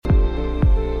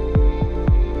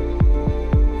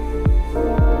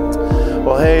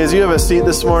Well, hey, as you have a seat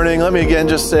this morning, let me again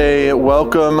just say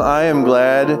welcome. I am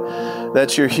glad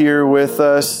that you're here with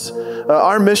us.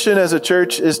 Our mission as a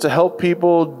church is to help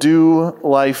people do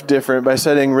life different by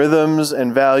setting rhythms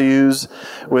and values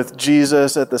with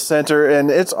Jesus at the center. And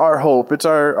it's our hope, it's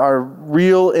our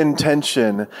real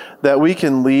intention that we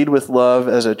can lead with love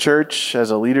as a church, as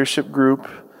a leadership group,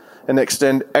 and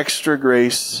extend extra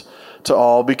grace to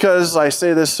all. Because I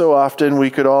say this so often, we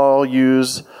could all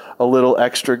use a little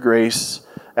extra grace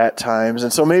at times.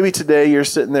 And so maybe today you're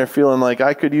sitting there feeling like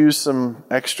I could use some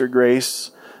extra grace.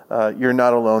 You're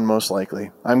not alone, most likely.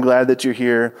 I'm glad that you're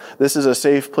here. This is a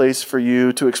safe place for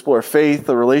you to explore faith,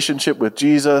 a relationship with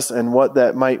Jesus, and what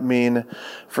that might mean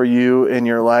for you in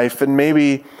your life. And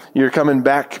maybe you're coming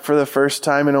back for the first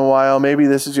time in a while. Maybe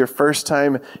this is your first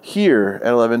time here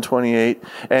at 1128,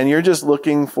 and you're just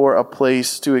looking for a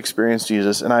place to experience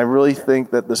Jesus. And I really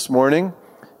think that this morning,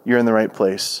 you're in the right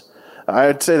place.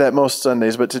 I'd say that most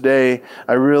Sundays, but today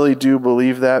I really do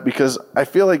believe that because I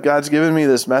feel like God's given me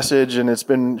this message and it's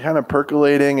been kind of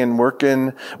percolating and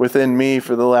working within me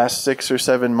for the last 6 or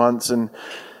 7 months, and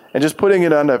just putting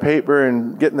it onto paper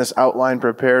and getting this outline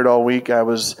prepared all week. I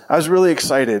was really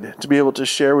excited to be able to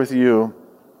share with you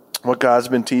what God's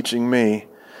been teaching me.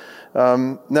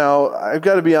 Now, I've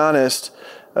got to be honest,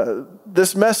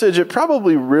 this message, it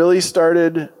probably really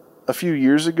started a few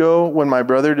years ago when my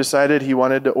brother decided he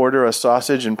wanted to order a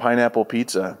sausage and pineapple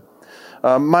pizza.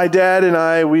 My dad and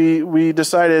I, we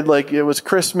decided like it was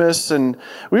Christmas and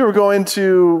we were going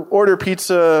to order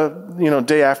pizza,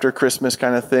 day after Christmas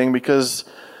kind of thing because,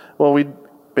 well, we'd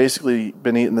basically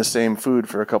been eating the same food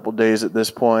for a couple days at this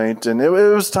point, and it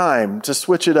was time to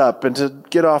switch it up and to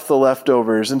get off the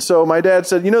leftovers. And so my dad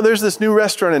said, there's this new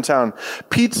restaurant in town,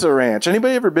 Pizza Ranch.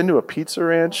 Anybody ever been to a Pizza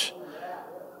Ranch?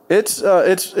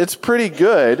 It's pretty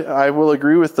good. I will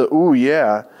agree with the ooh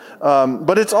yeah,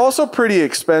 but it's also pretty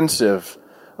expensive.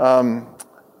 I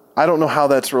don't know how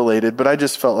that's related, but I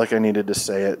just felt like I needed to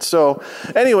say it. So,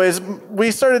 anyways,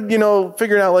 we started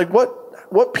figuring out like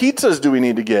what pizzas do we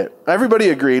need to get? Everybody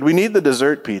agreed we need the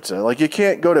dessert pizza. Like you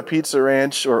can't go to Pizza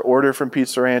Ranch or order from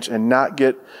Pizza Ranch and not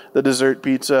get the dessert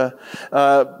pizza.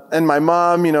 And my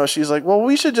mom, she's like, well,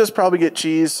 we should just probably get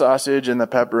cheese, sausage, and the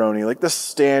pepperoni, like the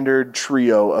standard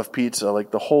trio of pizza,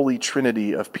 like the holy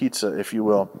trinity of pizza, if you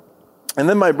will. And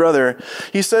then my brother,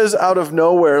 he says out of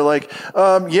nowhere, like,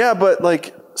 yeah, but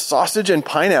like sausage and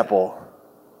pineapple.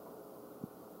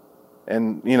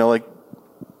 And,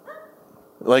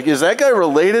 like, is that guy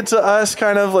related to us?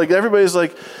 Kind of like everybody's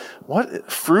like,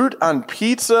 what? Fruit on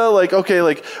pizza? Like, okay,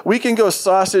 like we can go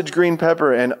sausage, green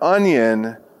pepper, and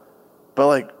onion, but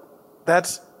like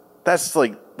that's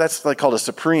like called a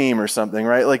supreme or something,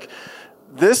 right? Like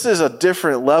this is a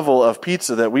different level of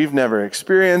pizza that we've never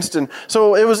experienced. And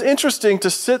so it was interesting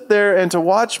to sit there and to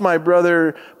watch my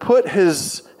brother put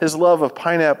his love of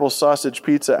pineapple sausage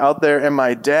pizza out there, and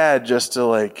my dad just to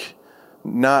like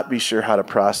not be sure how to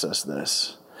process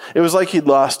this. It was like he'd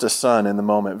lost a son in the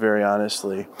moment, very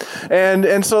honestly.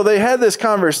 And so they had this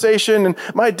conversation, and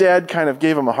my dad kind of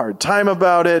gave him a hard time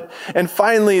about it. And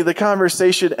finally, the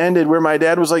conversation ended where my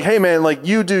dad was like, hey man, like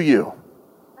you do you.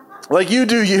 Like you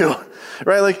do you.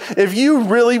 Right? Like if you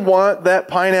really want that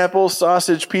pineapple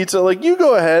sausage pizza, like you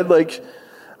go ahead. Like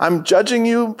I'm judging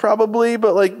you probably,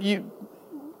 but like you,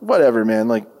 whatever, man.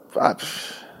 Like,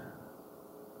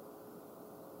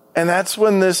 and that's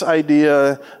when this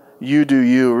idea, you do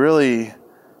you, really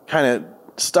kind of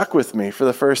stuck with me for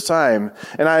the first time.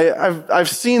 And I've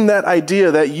seen that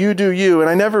idea that you do you, and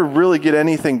I never really get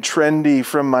anything trendy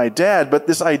from my dad, but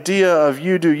this idea of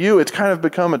you do you, it's kind of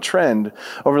become a trend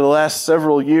over the last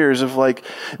several years of like,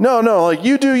 no, like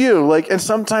you do you. Like, and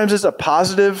sometimes it's a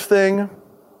positive thing,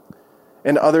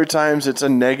 and other times it's a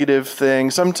negative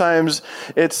thing. Sometimes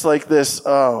it's like this,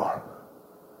 oh,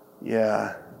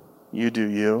 yeah, you do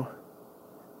you.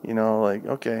 Like,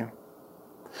 okay.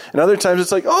 And other times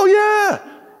it's like, oh yeah,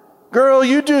 girl,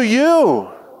 you do you.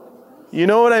 You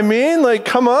know what I mean? Like,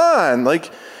 come on.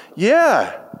 Like,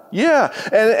 yeah.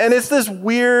 And it's this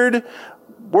weird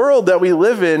world that we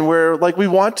live in where like we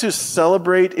want to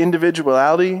celebrate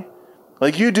individuality.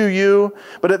 Like you do you,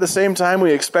 but at the same time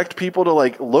we expect people to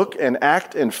like look and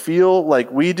act and feel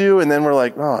like we do, and then we're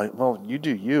like, oh, well, you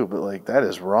do you, but like that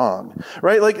is wrong,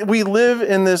 right? Like we live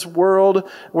in this world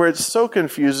where it's so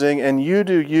confusing, and you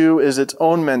do you is its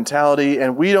own mentality,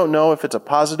 and we don't know if it's a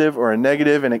positive or a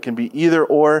negative, and it can be either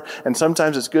or, and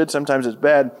sometimes it's good, sometimes it's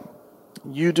bad.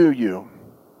 You do you.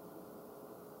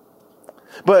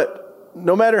 But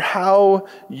no matter how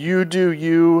you do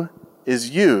you is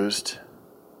used,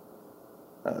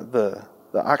 the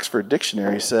Oxford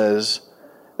Dictionary says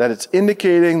that it's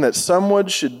indicating that someone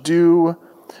should do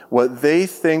what they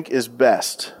think is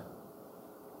best.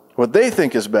 What they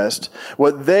think is best,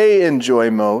 what they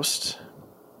enjoy most,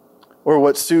 or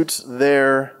what suits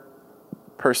their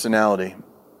personality.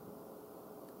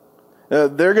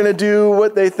 They're going to do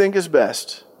what they think is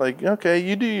best. Like, okay,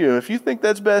 you do you. If you think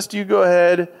that's best, you go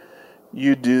ahead,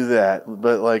 you do that.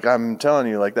 But like I'm telling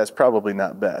you, like that's probably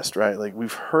not best, right? Like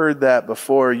we've heard that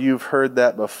before. You've heard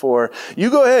that before. You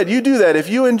go ahead, you do that. If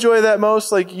you enjoy that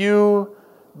most, like you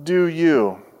do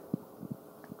you.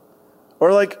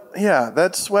 Or like, yeah,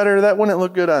 that sweater, that wouldn't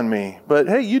look good on me. But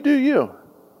hey, you do you.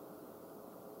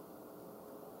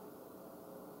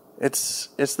 It's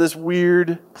this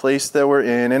weird place that we're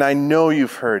in, and I know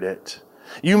you've heard it.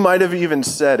 You might have even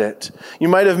said it. You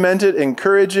might have meant it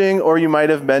encouraging, or you might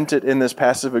have meant it in this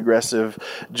passive-aggressive,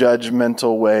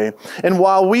 judgmental way. And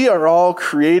while we are all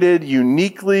created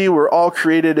uniquely, we're all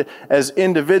created as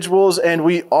individuals, and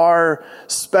we are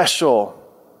special.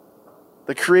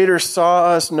 The Creator saw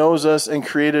us, knows us, and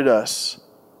created us,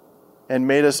 and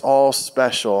made us all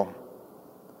special.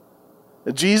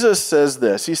 Jesus says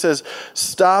this. He says,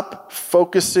 stop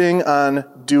focusing on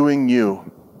doing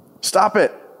you. Stop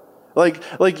it. Like,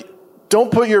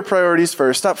 don't put your priorities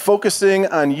first. Stop focusing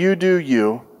on you do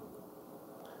you.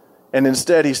 And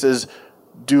instead, he says,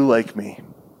 do like me.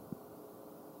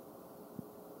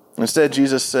 Instead,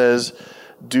 Jesus says,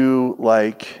 do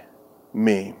like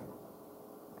me.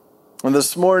 And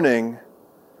this morning,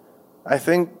 I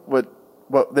think what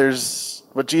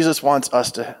Jesus wants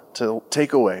us to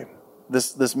take away,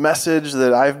 this message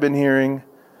that I've been hearing,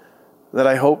 that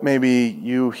I hope maybe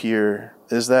you hear,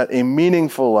 is that a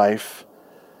meaningful life,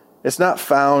 it's not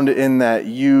found in that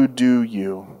you do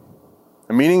you.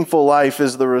 A meaningful life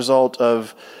is the result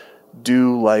of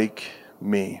do like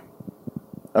me.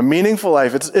 A meaningful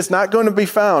life, it's not going to be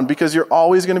found because you're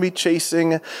always going to be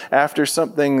chasing after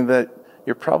something that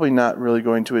you're probably not really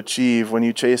going to achieve when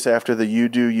you chase after the you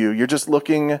do you. You're just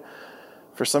looking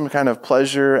for some kind of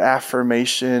pleasure,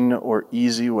 affirmation, or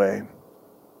easy way.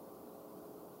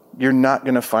 You're not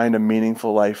going to find a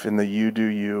meaningful life in the you do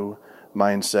you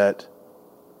mindset,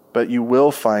 but you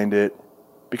will find it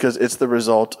because it's the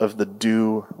result of the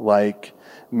do like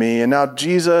me. And now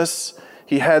Jesus,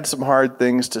 he had some hard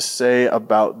things to say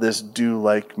about this do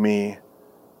like me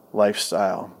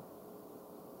lifestyle.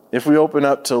 If we open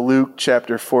up to Luke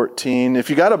chapter 14, if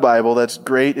you got a Bible, that's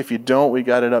great. If you don't, we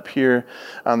got it up here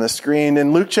on the screen.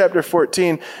 In Luke chapter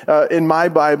 14, in my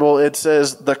Bible, it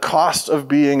says the cost of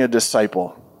being a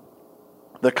disciple.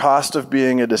 The cost of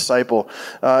being a disciple.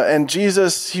 And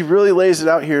Jesus, he really lays it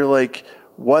out here like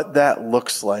what that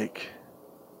looks like,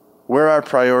 where our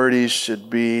priorities should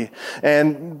be.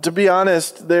 And to be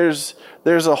honest, there's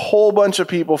a whole bunch of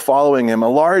people following him, a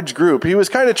large group. He was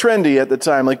kind of trendy at the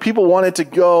time. Like people wanted to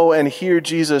go and hear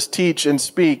Jesus teach and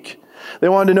speak. They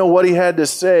wanted to know what he had to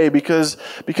say because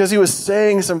he was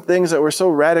saying some things that were so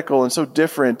radical and so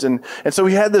different. And so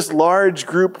he had this large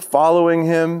group following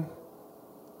him.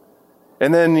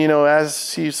 And then,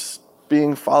 as he's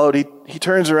being followed, he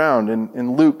turns around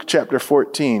in Luke chapter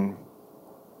 14. And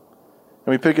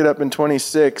we pick it up in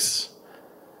 26,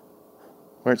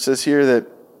 where it says here that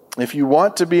if you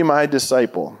want to be my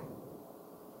disciple,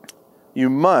 you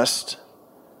must,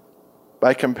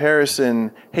 by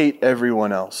comparison, hate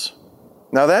everyone else.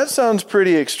 Now that sounds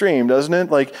pretty extreme, doesn't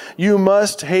it? Like, you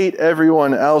must hate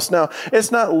everyone else. Now, it's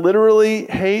not literally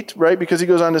hate, right? Because he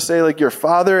goes on to say, like, your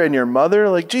father and your mother.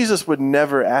 Like, Jesus would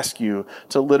never ask you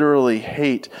to literally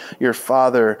hate your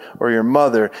father or your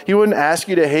mother. He wouldn't ask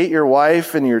you to hate your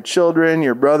wife and your children,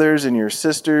 your brothers and your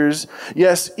sisters.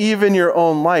 Yes, even your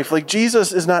own life. Like,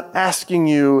 Jesus is not asking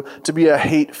you to be a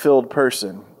hate-filled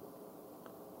person.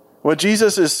 What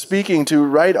Jesus is speaking to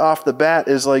right off the bat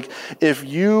is like, if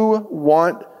you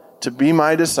want to be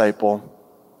my disciple,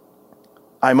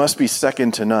 I must be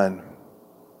second to none.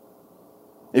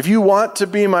 If you want to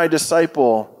be my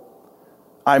disciple,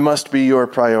 I must be your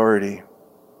priority.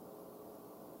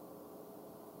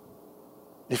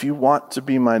 If you want to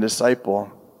be my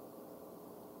disciple,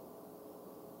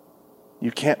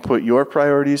 you can't put your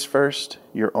priorities first,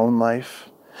 your own life.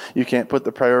 You can't put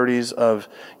the priorities of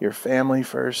your family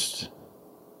first,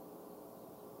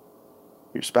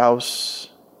 your spouse,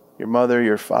 your mother,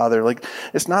 your father. Like,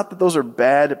 it's not that those are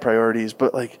bad priorities,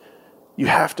 but like, you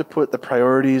have to put the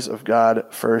priorities of God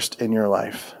first in your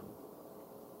life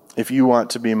if you want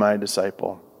to be my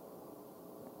disciple.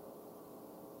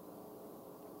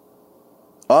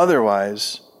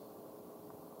 Otherwise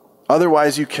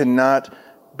you cannot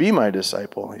be my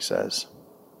disciple, he says.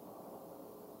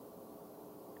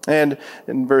 And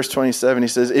in verse 27, he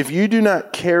says, if you do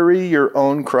not carry your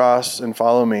own cross and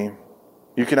follow me,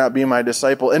 you cannot be my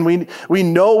disciple. And we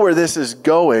know where this is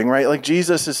going, right? Like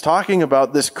Jesus is talking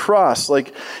about this cross.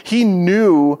 Like he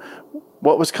knew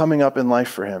what was coming up in life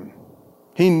for him.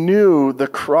 He knew the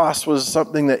cross was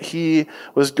something that he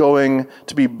was going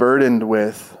to be burdened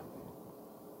with.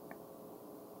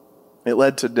 It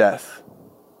led to death.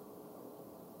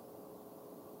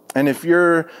 And if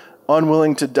you're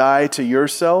unwilling to die to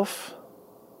yourself,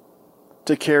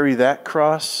 to carry that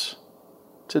cross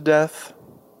to death,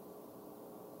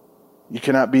 you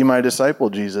cannot be my disciple,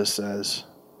 Jesus says.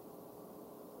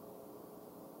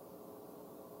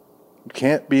 You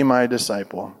can't be my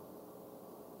disciple.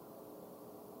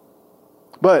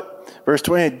 But, verse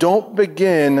 28, don't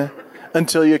begin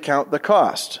until you count the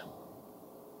cost.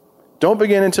 Don't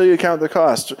begin until you count the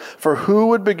cost. For who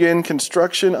would begin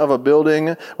construction of a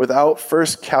building without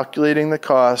first calculating the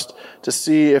cost to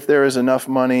see if there is enough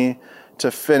money to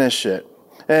finish it?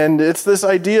 And it's this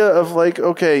idea of like,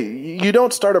 okay, you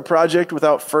don't start a project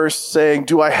without first saying,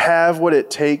 do I have what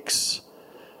it takes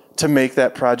to make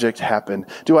that project happen?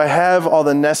 Do I have all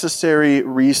the necessary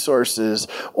resources?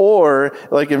 Or,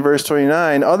 like in verse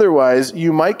 29, otherwise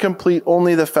you might complete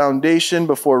only the foundation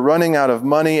before running out of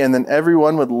money, and then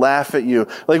everyone would laugh at you.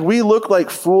 Like we look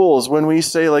like fools when we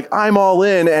say like, I'm all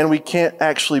in, and we can't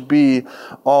actually be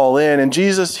all in. And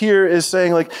Jesus here is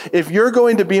saying like, if you're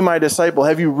going to be my disciple,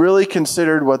 have you really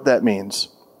considered what that means?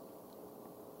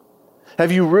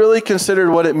 Have you really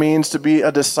considered what it means to be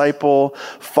a disciple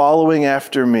following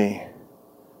after me,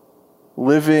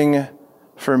 living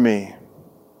for me,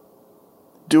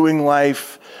 doing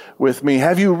life with me?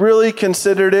 Have you really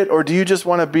considered it, or do you just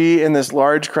want to be in this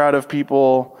large crowd of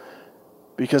people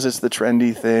because it's the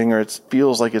trendy thing or it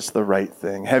feels like it's the right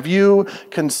thing? Have you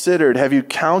considered, have you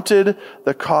counted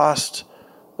the cost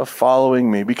of following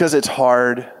me? Because it's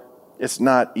hard, it's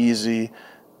not easy.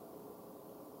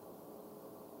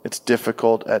 It's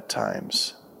difficult at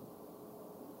times.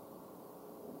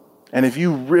 And if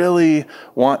you really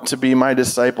want to be my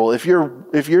disciple, if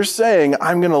you're saying,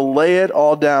 I'm going to lay it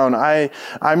all down,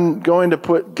 I'm going to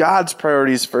put God's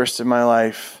priorities first in my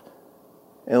life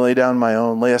and lay down my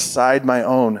own, lay aside my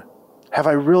own, have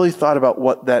I really thought about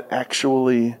what that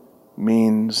actually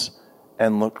means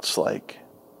and looks like?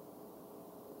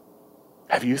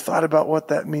 Have you thought about what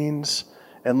that means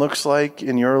and looks like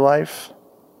in your life?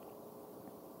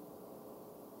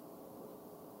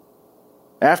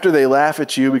 After they laugh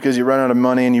at you because you run out of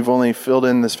money and you've only filled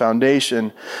in this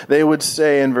foundation, they would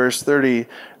say in verse 30,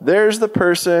 there's the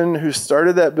person who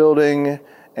started that building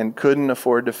and couldn't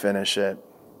afford to finish it.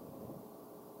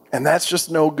 And that's just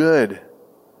no good.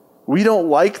 We don't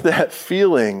like that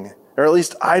feeling, or at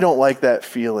least I don't like that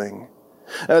feeling.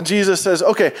 Jesus says,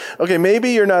 okay,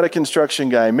 maybe you're not a construction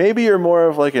guy. Maybe you're more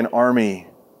of like an army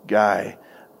guy.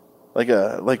 Like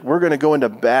we're going to go into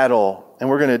battle and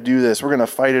we're going to do this. We're going to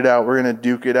fight it out. We're going to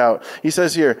duke it out. He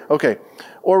says here, okay,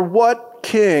 or what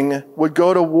king would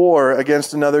go to war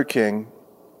against another king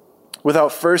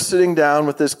without first sitting down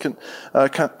with his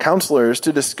counselors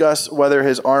to discuss whether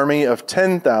his army of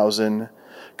 10,000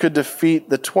 could defeat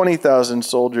the 20,000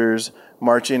 soldiers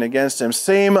marching against him?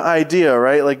 Same idea,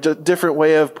 right? Like different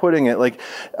way of putting it. Like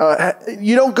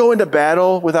you don't go into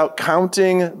battle without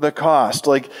counting the cost.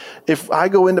 Like if I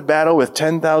go into battle with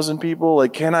 10,000 people,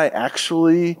 like can I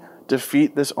actually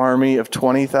defeat this army of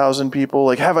 20,000 people?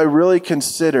 Like have I really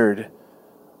considered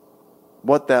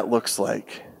what that looks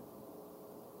like?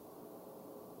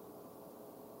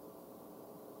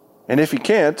 And if he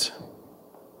can't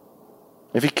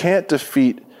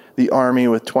defeat the army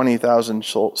with 20,000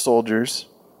 soldiers,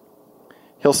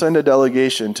 he'll send a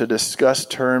delegation to discuss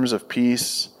terms of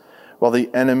peace while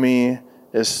the enemy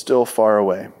is still far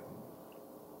away.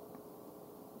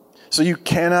 So you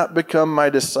cannot become my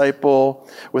disciple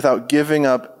without giving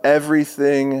up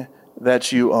everything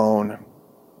that you own.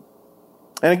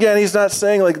 And again, he's not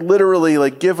saying like literally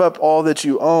like give up all that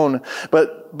you own,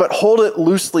 but hold it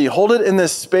loosely. Hold it in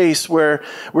this space where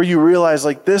you realize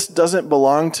like this doesn't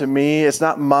belong to me. It's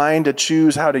not mine to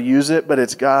choose how to use it, but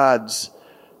it's God's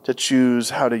to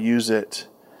choose how to use it.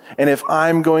 And if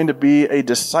I'm going to be a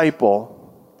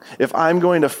disciple, if I'm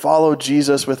going to follow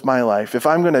Jesus with my life, if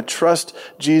I'm going to trust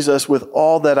Jesus with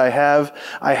all that I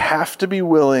have to be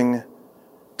willing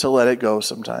to let it go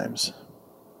sometimes.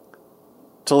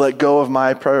 To let go of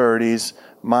my priorities,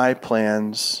 my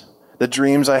plans, the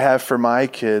dreams I have for my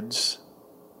kids,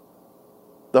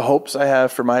 the hopes I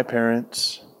have for my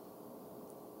parents.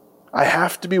 I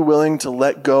have to be willing to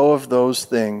let go of those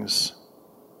things.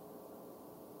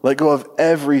 Let go of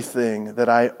everything that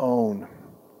I own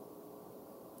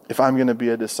if I'm going to be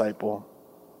a disciple?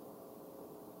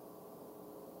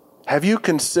 Have you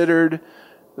considered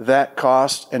that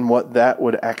cost and what that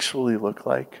would actually look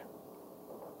like?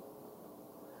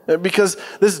 Because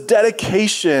this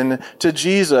dedication to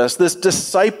Jesus, this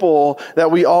disciple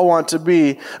that we all want to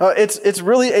be, it's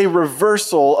really a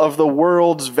reversal of the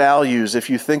world's values, if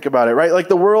you think about it, right? Like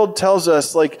the world tells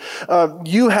us,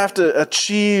 you have to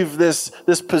achieve this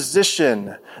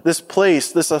position, this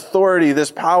place, this authority,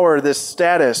 this power, this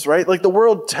status, right? Like the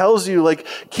world tells you,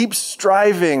 keep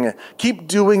striving, keep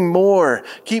doing more,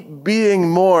 keep being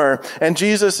more. And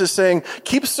Jesus is saying,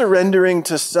 keep surrendering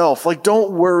to self.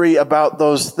 Don't worry about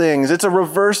those things. It's a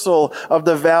reversal of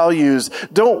the values.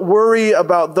 Don't worry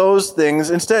about those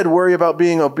things. Instead, worry about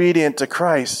being obedient to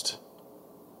Christ.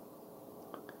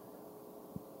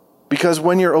 Because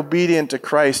when you're obedient to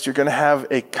Christ, you're going to have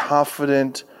a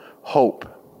confident hope.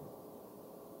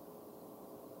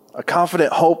 A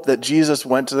confident hope that Jesus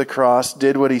went to the cross,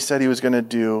 did what he said he was going to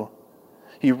do.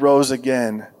 He rose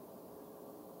again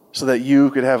so that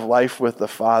you could have life with the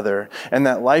Father. And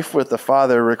that life with the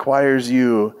Father requires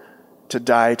you to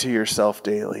die to yourself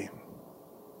daily.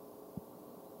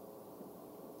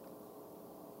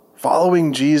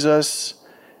 Following Jesus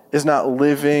is not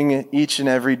living each and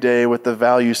every day with the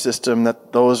value system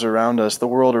that those around us, the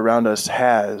world around us,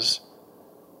 has.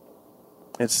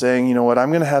 It's saying, you know what,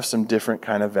 I'm going to have some different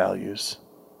kind of values.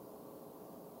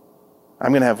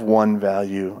 I'm going to have one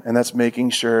value, and that's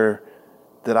making sure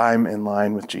that I'm in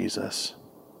line with Jesus.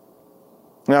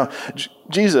 Now,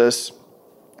 Jesus,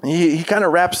 he kind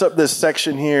of wraps up this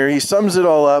section here. He sums it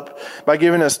all up by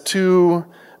giving us two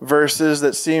verses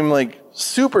that seem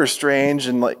super strange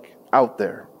and out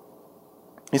there.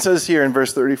 He says here in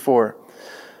verse 34,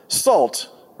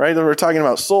 salt, right? We're talking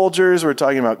about soldiers. We're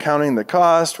talking about counting the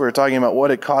cost. We're talking about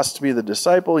what it costs to be the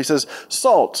disciple. He says,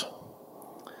 salt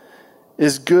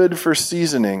is good for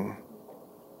seasoning.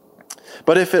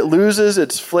 But if it loses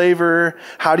its flavor,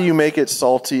 how do you make it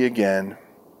salty again?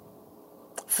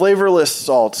 Flavorless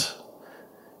salt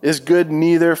is good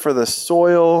neither for the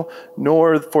soil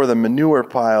nor for the manure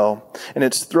pile, and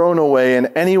it's thrown away, and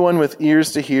anyone with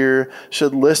ears to hear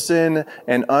should listen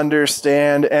and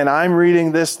understand. And I'm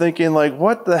reading this thinking,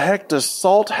 what the heck does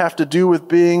salt have to do with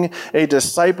being a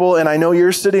disciple? And I know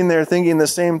you're sitting there thinking the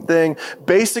same thing.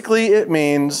 Basically, it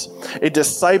means a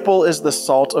disciple is the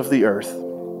salt of the earth.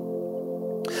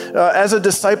 As a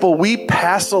disciple, we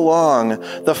pass along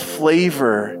the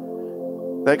flavor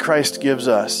that Christ gives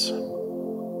us.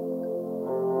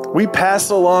 We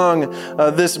pass along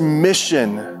this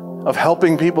mission of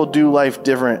helping people do life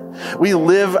different. We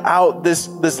live out this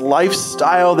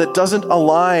lifestyle that doesn't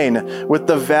align with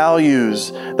the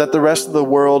values that the rest of the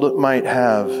world might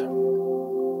have.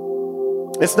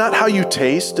 It's not how you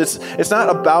taste. It's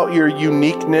not about your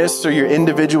uniqueness or your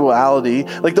individuality.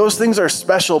 Those things are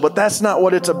special, but that's not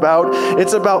what it's about.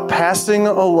 It's about passing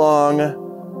along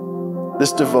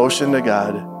this devotion to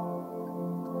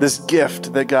God, this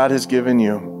gift that God has given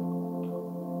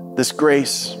you, this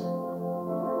grace.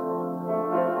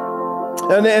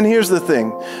 And here's the thing.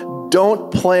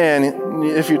 Don't plan,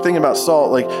 if you're thinking about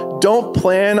salt, don't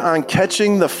plan on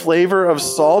catching the flavor of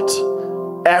salt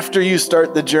after you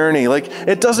start the journey.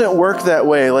 It doesn't work that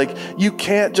way. You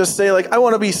can't just say, I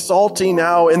want to be salty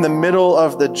now in the middle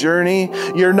of the journey.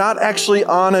 You're not actually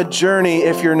on a journey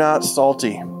if you're not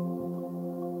salty.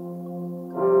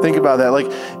 Think about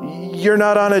that. You're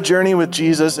not on a journey with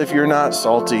Jesus if you're not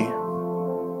salty.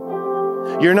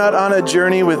 You're not on a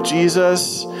journey with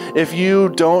Jesus if you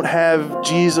don't have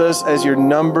Jesus as your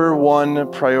number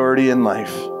one priority in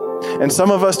life. And some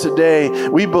of us today,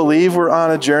 we believe we're on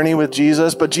a journey with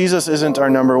Jesus, but Jesus isn't our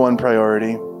number one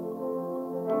priority.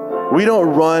 We don't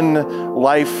run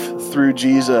life through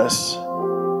Jesus.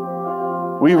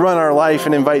 We run our life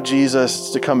and invite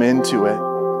Jesus to come into it.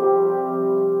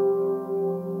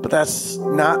 But that's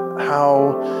not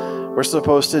how we're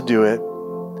supposed to do it,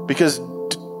 because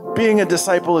being a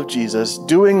disciple of Jesus,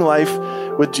 doing life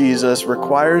with Jesus,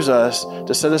 requires us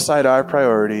to set aside our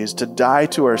priorities, to die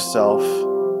to ourselves,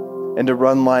 and to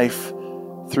run life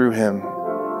through Him.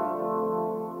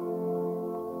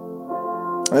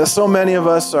 And so many of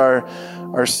us are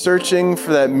searching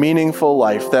for that meaningful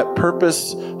life, that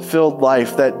purpose-filled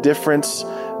life, that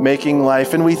difference-making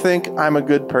life. And we think, I'm a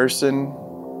good person.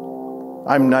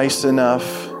 I'm nice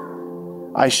enough.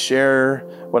 I share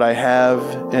what I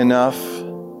have enough.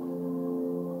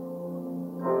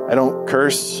 I don't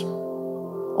curse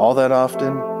all that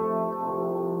often.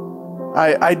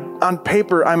 On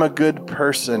paper, I'm a good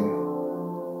person.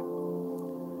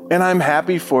 And I'm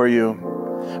happy for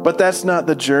you. But that's not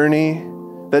the journey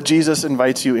that Jesus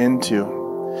invites you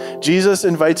into. Jesus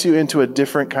invites you into a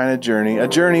different kind of journey, a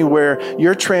journey where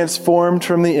you're transformed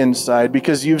from the inside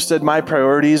because you've said, my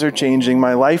priorities are changing,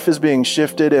 my life is being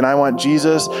shifted, and I want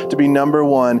Jesus to be number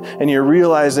one. And you're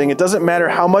realizing it doesn't matter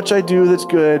how much I do that's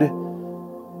good.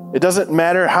 It doesn't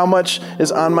matter how much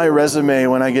is on my resume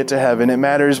when I get to heaven. It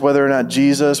matters whether or not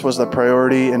Jesus was the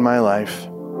priority in my life.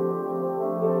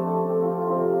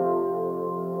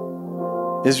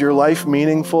 Is your life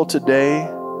meaningful today?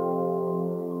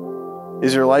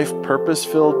 Is your life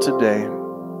purpose-filled today?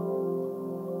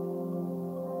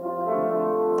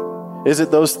 Is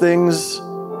it those things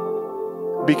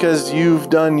because you've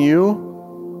done you?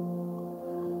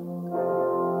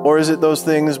 Or is it those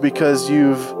things because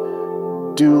you've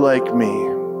do like me?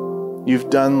 You've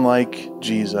done like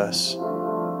Jesus.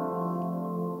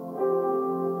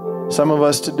 Some of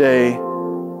us today,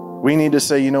 we need to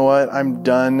say, you know what? I'm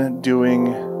done doing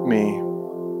me.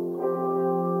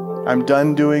 I'm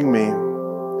done doing me.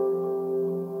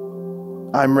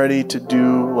 I'm ready to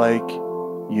do like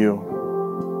you.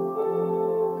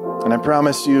 And I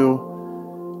promise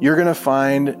you, you're going to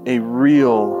find a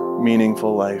real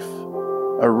meaningful life,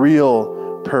 a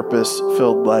real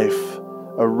purpose-filled life,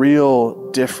 a real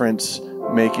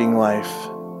difference-making life.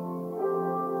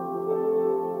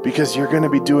 Because you're going to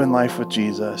be doing life with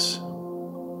Jesus.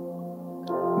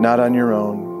 Not on your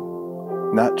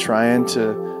own, not trying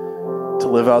to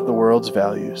live out the world's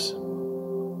values.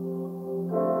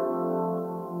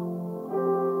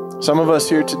 Some of us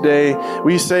here today,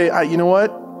 we say, you know what?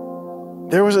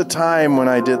 There was a time when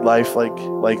I did life like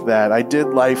that. I did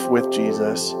life with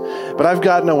Jesus, but I've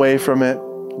gotten away from it.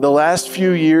 The last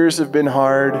few years have been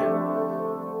hard.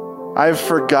 I've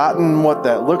forgotten what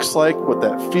that looks like, what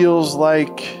that feels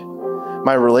like.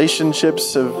 My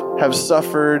relationships have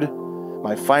suffered.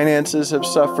 My finances have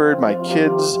suffered. My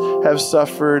kids have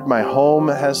suffered. My home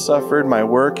has suffered. My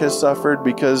work has suffered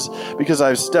because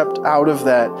I've stepped out of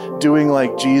that doing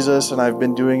like Jesus and I've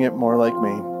been doing it more like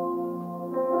me.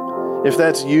 If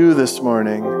that's you this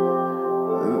morning,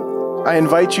 I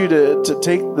invite you to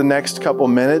take the next couple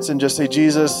minutes and just say,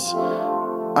 Jesus,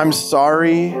 I'm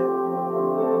sorry.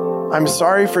 I'm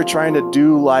sorry for trying to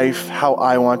do life how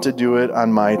I want to do it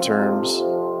on my terms.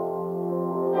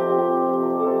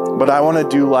 But I want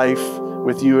to do life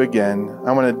with you again.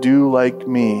 I want to do like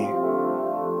me.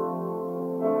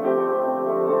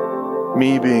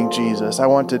 Me being Jesus. I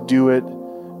want to do it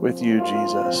with you,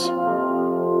 Jesus.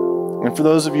 And for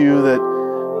those of you that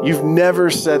you've never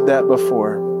said that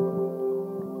before,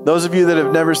 those of you that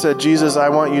have never said, Jesus, I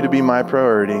want you to be my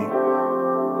priority.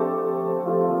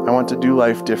 I want to do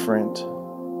life different.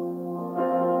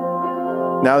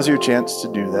 Now's your chance to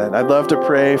do that. I'd love to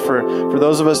pray for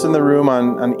those of us in the room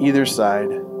on either side.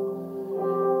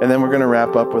 And then we're going to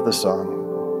wrap up with a song.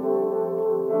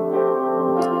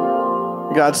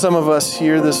 God, some of us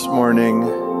here this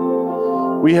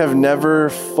morning, we have never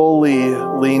fully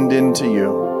leaned into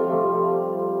you.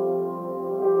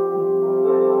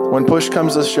 When push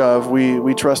comes to shove,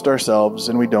 we trust ourselves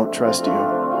and we don't trust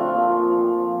you.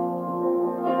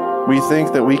 We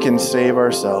think that we can save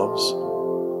ourselves.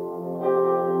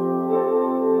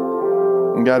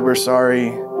 And God, we're sorry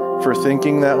for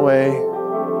thinking that way.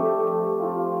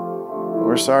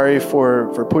 We're sorry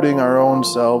for putting our own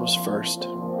selves first.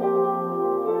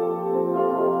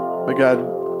 But God,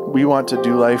 we want to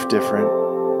do life different.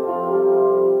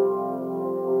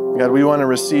 God, we want to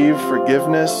receive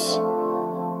forgiveness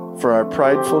for our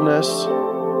pridefulness,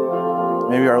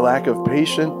 maybe our lack of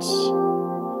patience.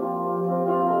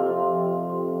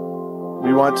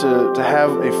 We want to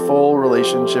have a full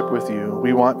relationship with you.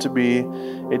 We want to be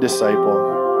a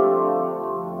disciple.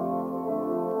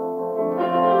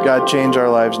 God, change our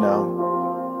lives now.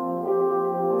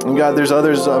 And God, there's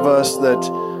others of us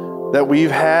that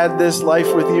we've had this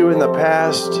life with you in the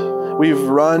past. We've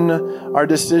run our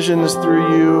decisions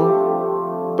through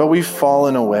you, but we've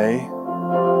fallen away.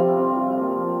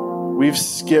 We've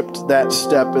skipped that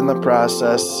step in the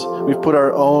process. We've put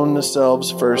our own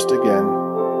selves first again.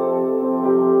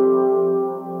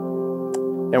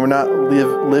 And we're not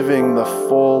living the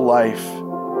full life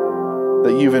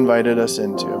that you've invited us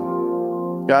into.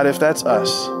 God, if that's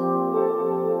us,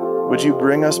 would you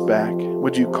bring us back?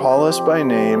 Would you call us by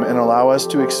name and allow us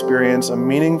to experience a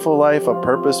meaningful life, a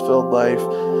purpose-filled life,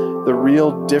 the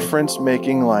real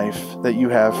difference-making life that you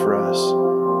have for us?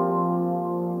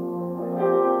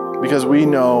 Because we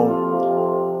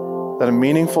know that a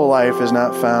meaningful life is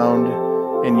not found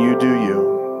in you do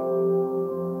you.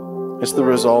 It's the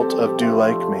result of do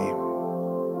like me.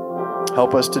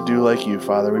 Help us to do like you,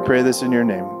 Father. We pray this in your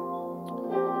name.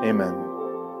 Amen.